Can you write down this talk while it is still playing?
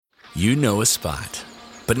You know a spot,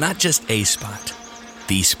 but not just a spot,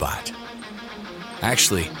 the spot.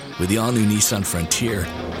 Actually, with the all-new Nissan Frontier,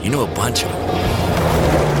 you know a bunch of them.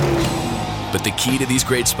 But the key to these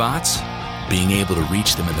great spots? Being able to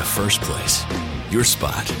reach them in the first place. Your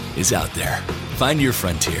spot is out there. Find your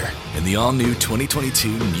Frontier in the all-new 2022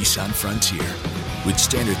 Nissan Frontier. With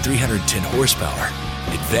standard 310 horsepower,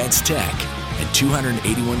 advanced tech, and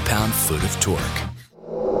 281 pound-foot of torque.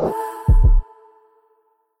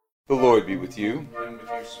 The Lord be with you. And with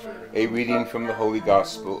your spirit. A reading from the Holy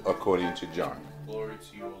Gospel according to John. Glory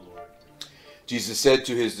to you, O Lord. Jesus said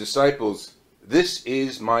to his disciples, "This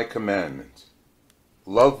is my commandment.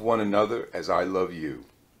 Love one another as I love you.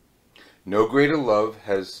 No one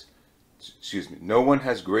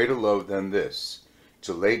has greater love than this,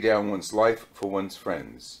 to lay down one's life for one's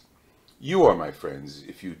friends. You are my friends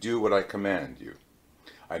if you do what I command you.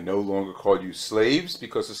 I no longer call you slaves,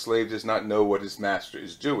 because a slave does not know what his master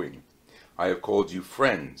is doing. I have called you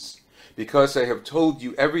friends, because I have told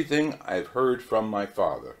you everything I have heard from my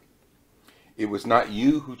Father. It was not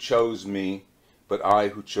you who chose me, but I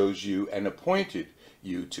who chose you and appointed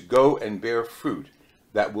you to go and bear fruit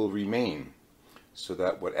that will remain, so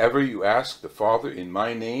that whatever you ask the Father in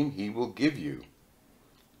my name, he will give you.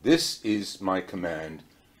 This is my command,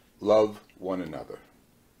 love one another."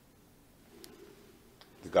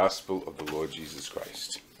 The Gospel of the Lord Jesus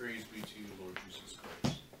Christ. Praise be to you, Lord Jesus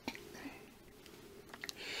Christ.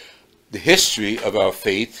 The history of our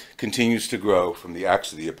faith continues to grow from the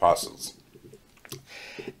Acts of the Apostles.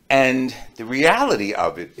 And the reality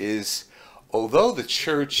of it is, although the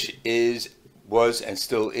church was and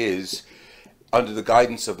still is under the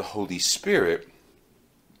guidance of the Holy Spirit,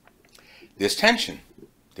 there's tension.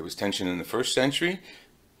 There was tension in the first century.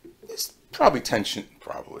 There's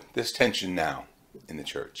There's tension now in the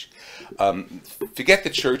church. Forget the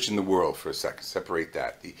church and the world for a second. Separate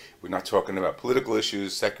that. We're not talking about political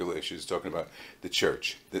issues, secular issues. Talking about the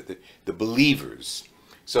church, the believers.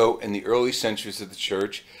 So in the early centuries of the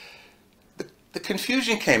church, the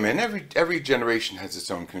confusion came in. Every generation has its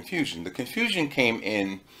own confusion. The confusion came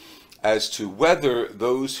in as to whether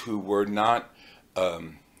those who were not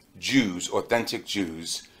Jews, authentic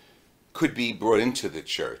Jews, could be brought into the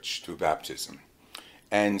church through baptism.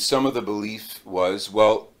 And some of the belief was,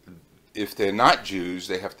 well, if they're not Jews,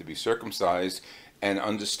 they have to be circumcised and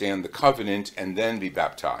understand the covenant and then be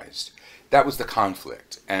baptized. That was the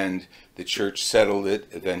conflict. And the church settled it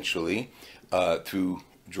eventually through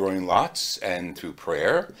drawing lots and through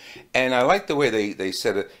prayer. And I like the way they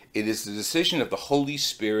said it. It is the decision of the Holy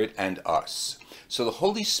Spirit and us. So the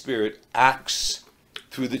Holy Spirit acts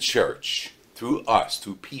through the church, through us,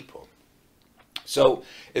 through people. So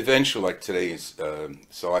eventually, like today's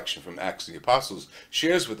selection from Acts of the Apostles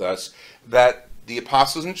shares with us that the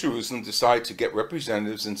apostles in Jerusalem decide to get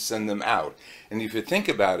representatives and send them out. And if you think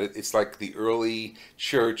about it, it's like the early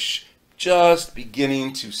church just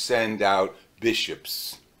beginning to send out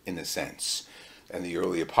bishops, in a sense. And the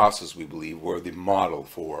early apostles, we believe, were the model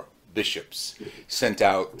for bishops sent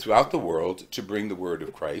out throughout the world to bring the word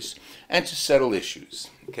of Christ and to settle issues.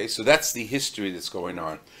 Okay, so that's the history that's going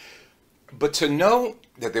on. But to know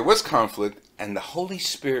that there was conflict and the Holy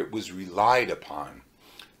Spirit was relied upon,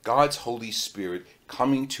 God's Holy Spirit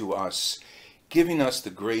coming to us, giving us the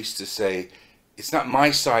grace to say, it's not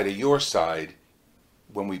my side or your side.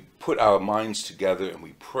 When we put our minds together and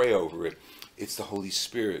we pray over it, it's the Holy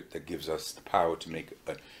Spirit that gives us the power to make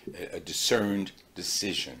a discerned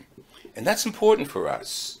decision. And that's important for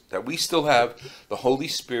us, that we still have the Holy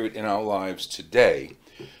Spirit in our lives today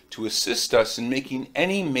to assist us in making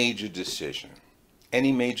any major decision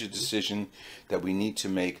that we need to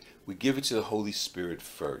make. We give it to the Holy Spirit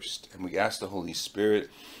first, and we ask the Holy Spirit,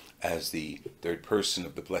 as the third person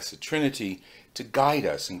of the Blessed Trinity, to guide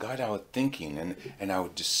us and guide our thinking and our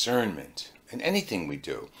discernment in anything we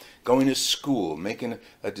do. Going to school, making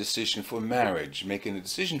a decision for marriage, making a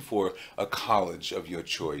decision for a college of your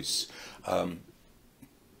choice,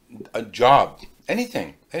 a job,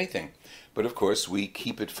 anything. But of course, we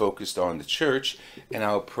keep it focused on the church and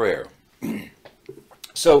our prayer.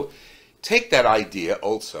 So take that idea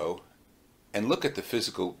also and look at the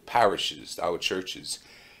physical parishes, our churches.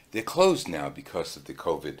 They're closed now because of the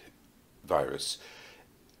COVID virus.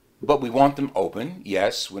 But we want them open.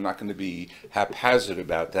 Yes, we're not going to be haphazard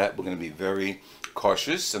about that. We're going to be very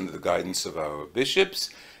cautious under the guidance of our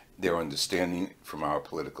bishops, their understanding from our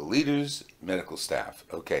political leaders, medical staff.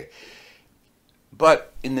 Okay.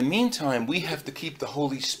 But in the meantime, we have to keep the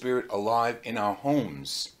Holy Spirit alive in our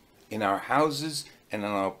homes, in our houses, and in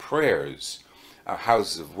our prayers, our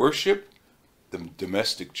houses of worship, the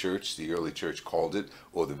domestic church, the early church called it,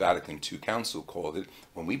 or the Vatican II Council called it.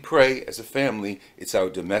 When we pray as a family, it's our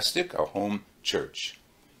domestic, our home church.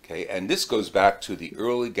 Okay, and this goes back to the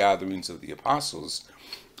early gatherings of the apostles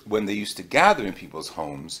when they used to gather in people's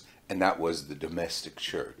homes, and that was the domestic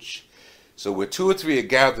church. So where two or three are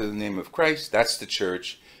gathered in the name of Christ, that's the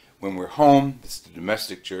church. When we're home, it's the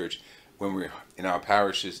domestic church. When we're in our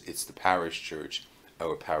parishes, it's the parish church,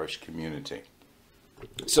 our parish community.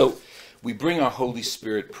 So we bring our Holy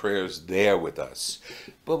Spirit prayers there with us,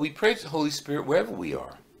 but we pray to the Holy Spirit wherever we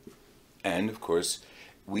are. And of course,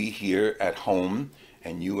 we here at home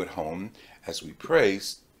and you at home, as we pray,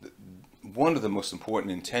 one of the most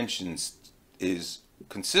important intentions is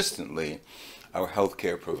consistently our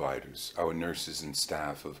healthcare providers, our nurses and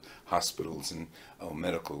staff of hospitals and our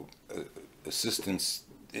medical assistants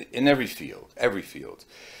in every field,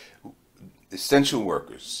 essential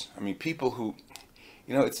workers. I mean, people who,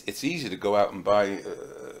 it's easy to go out and buy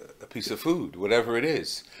a piece of food, whatever it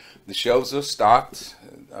is. The shelves are stocked.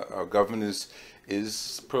 Our government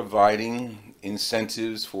is providing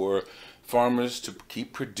incentives for farmers to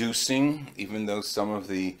keep producing, even though some of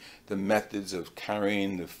the methods of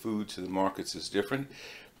carrying the food to the markets is different.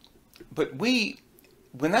 But when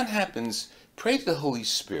that happens, pray to the Holy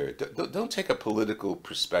Spirit. Don't take a political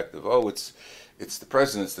perspective. Oh, it's the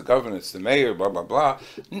president, it's the governor, it's the mayor, blah, blah, blah.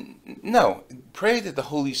 No, pray that the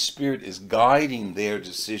Holy Spirit is guiding their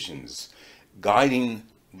decisions, guiding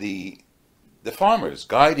the farmers,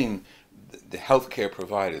 guiding the healthcare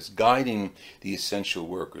providers, guiding the essential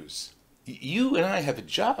workers. You and I have a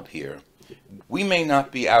job here. We may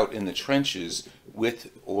not be out in the trenches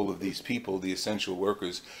with all of these people, the essential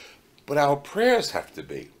workers, but our prayers have to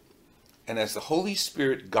be. And as the Holy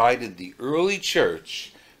Spirit guided the early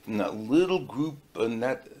church from that little group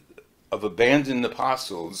of abandoned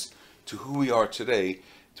apostles to who we are today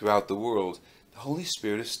throughout the world, the Holy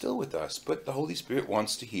Spirit is still with us, but the Holy Spirit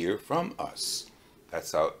wants to hear from us.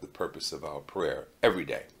 That's the purpose of our prayer every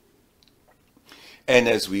day. And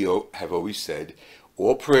as we have always said,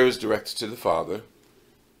 all prayer is directed to the Father,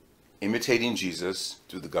 imitating Jesus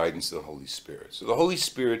through the guidance of the Holy Spirit. So the Holy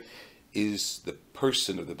Spirit is the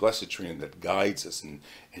person of the Blessed Trinity that guides us and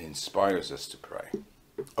inspires us to pray.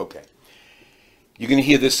 Okay. You're going to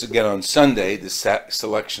hear this again on Sunday, the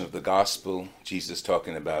selection of the gospel, Jesus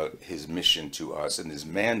talking about his mission to us and his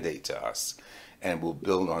mandate to us. And we'll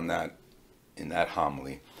build on that in that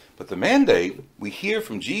homily. But the mandate we hear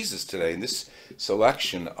from Jesus today, and this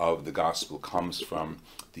selection of the gospel comes from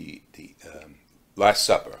the Last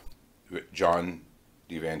Supper, John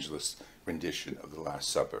the Evangelist's rendition of the Last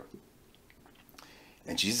Supper.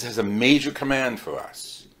 And Jesus has a major command for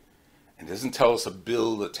us. And doesn't tell us to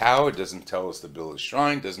build a tower, doesn't tell us to build a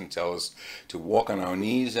shrine, doesn't tell us to walk on our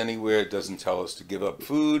knees anywhere, doesn't tell us to give up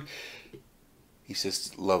food. He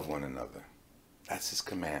says, love one another. That's his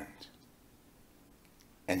command.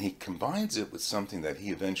 And he combines it with something that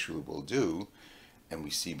he eventually will do, and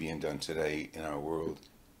we see being done today in our world.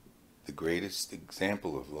 The greatest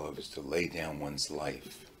example of love is to lay down one's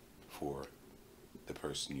life for the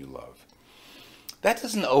person you love. That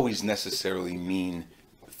doesn't always necessarily mean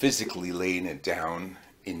physically laying it down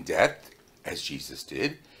in death, as Jesus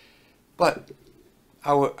did, but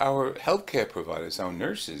our healthcare providers, our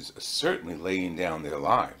nurses, are certainly laying down their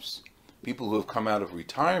lives. People who have come out of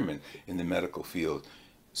retirement in the medical field,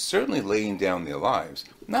 certainly laying down their lives,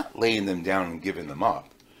 not laying them down and giving them up,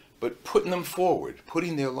 but putting them forward,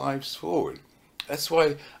 putting their lives forward. That's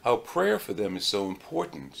why our prayer for them is so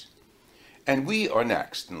important. And we are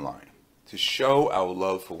next in line to show our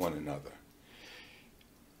love for one another.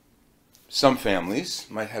 Some families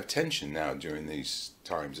might have tension now during these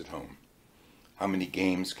times at home. How many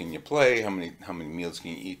games can you play? How many meals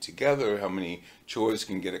can you eat together? How many chores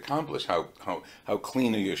can get accomplished? How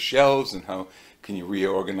clean are your shelves? And how can you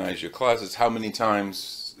reorganize your closets? How many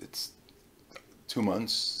times? It's 2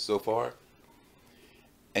 months so far.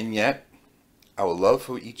 And yet, our love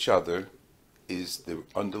for each other is the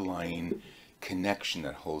underlying connection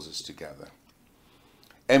that holds us together.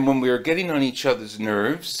 And when we're getting on each other's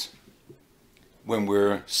nerves, when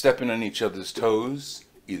we're stepping on each other's toes,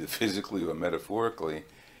 either physically or metaphorically,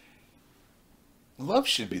 love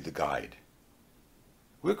should be the guide.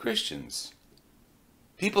 We're Christians.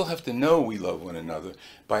 People have to know we love one another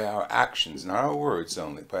by our actions, not our words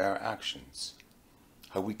only, by our actions.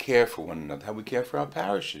 How we care for one another, how we care for our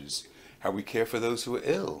parishes, how we care for those who are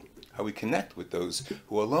ill, how we connect with those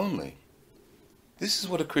who are lonely. This is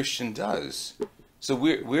what a Christian does. So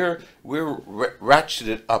we're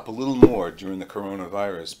ratcheted up a little more during the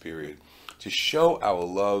coronavirus period to show our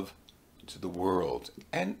love to the world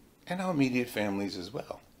and our immediate families as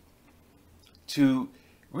well. to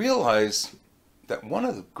realize that one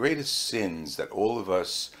of the greatest sins that all of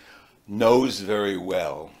us knows very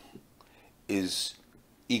well is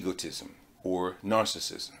egotism or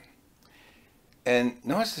narcissism. And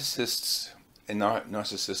narcissists and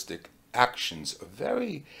narcissistic actions are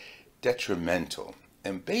very detrimental.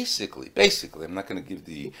 And basically, I'm not going to give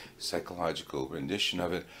the psychological rendition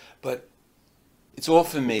of it, but it's all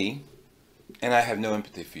for me, and I have no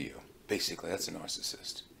empathy for you. Basically, that's a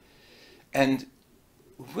narcissist. And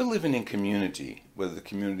we're living in community, whether the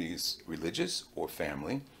community is religious or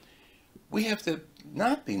family. We have to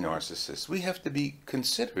not be narcissists. We have to be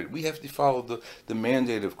considerate. We have to follow the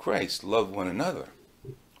mandate of Christ, love one another,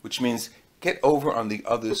 which means get over on the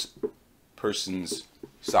other person's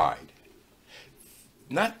side.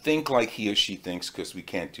 Not think like he or she thinks, because we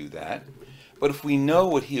can't do that. But if we know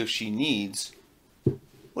what he or she needs,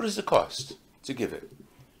 what does it cost to give it?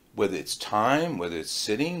 Whether it's time, whether it's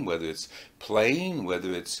sitting, whether it's playing,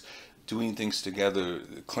 whether it's doing things together,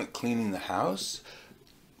 cleaning the house,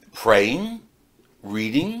 praying,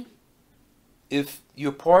 reading. If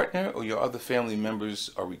your partner or your other family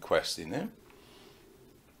members are requesting it,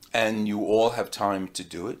 and you all have time to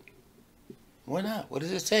do it, why not? What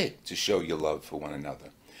does it take to show your love for one another?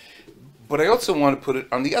 But I also want to put it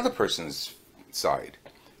on the other person's side.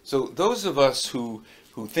 So those of us who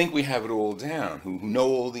think we have it all down, who know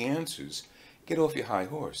all the answers, get off your high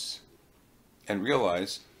horse and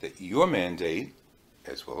realize that your mandate,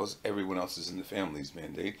 as well as everyone else's in the family's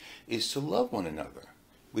mandate, is to love one another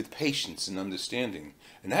with patience and understanding.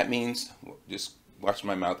 And that means, just watch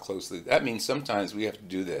my mouth closely, that means sometimes we have to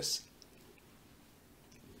do this.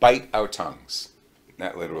 Bite our tongues.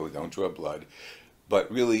 Not literally, don't draw blood,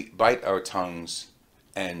 but really bite our tongues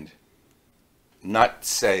and not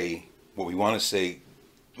say what we want to say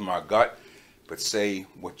from our gut, but say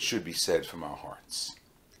what should be said from our hearts.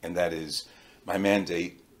 And that is, my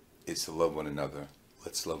mandate is to love one another.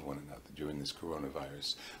 Let's love one another during this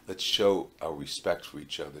coronavirus. Let's show our respect for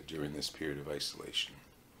each other during this period of isolation.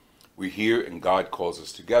 We're here and God calls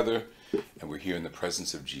us together, and we're here in the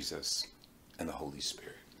presence of Jesus and the Holy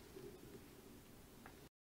Spirit.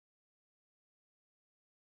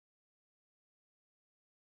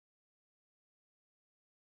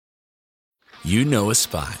 You know a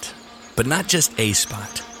spot, but not just a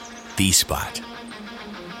spot, the spot.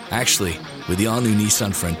 Actually, with the all-new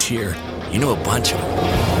Nissan Frontier, you know a bunch of them.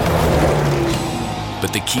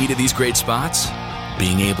 But the key to these great spots?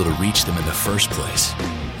 Being able to reach them in the first place.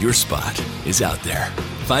 Your spot is out there.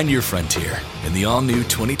 Find your Frontier in the all-new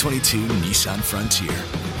 2022 Nissan Frontier.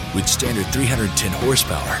 With standard 310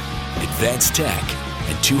 horsepower, advanced tech,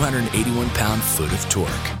 and 281 pound-foot of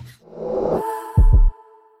torque.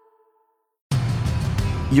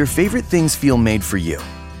 Your favorite things feel made for you.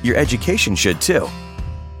 Your education should too.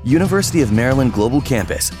 University of Maryland Global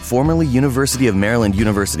Campus, formerly University of Maryland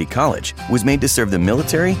University College, was made to serve the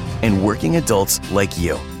military and working adults like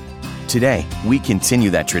you. Today, we continue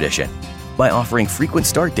that tradition by offering frequent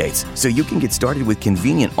start dates so you can get started with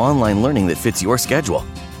convenient online learning that fits your schedule.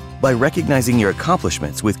 By recognizing your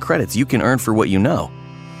accomplishments with credits you can earn for what you know.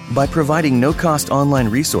 By providing no-cost online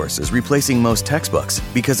resources replacing most textbooks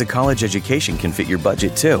because a college education can fit your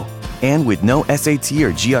budget too. And with no SAT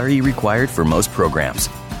or GRE required for most programs.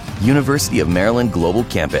 University of Maryland Global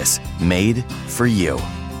Campus, made for you.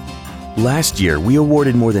 Last year, we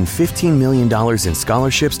awarded more than $15 million in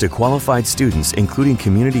scholarships to qualified students, including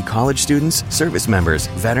community college students, service members,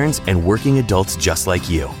 veterans, and working adults just like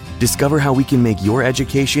you. Discover how we can make your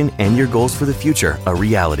education and your goals for the future a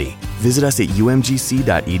reality. Visit us at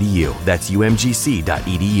umgc.edu. That's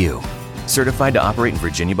umgc.edu. Certified to operate in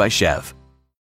Virginia by Chev.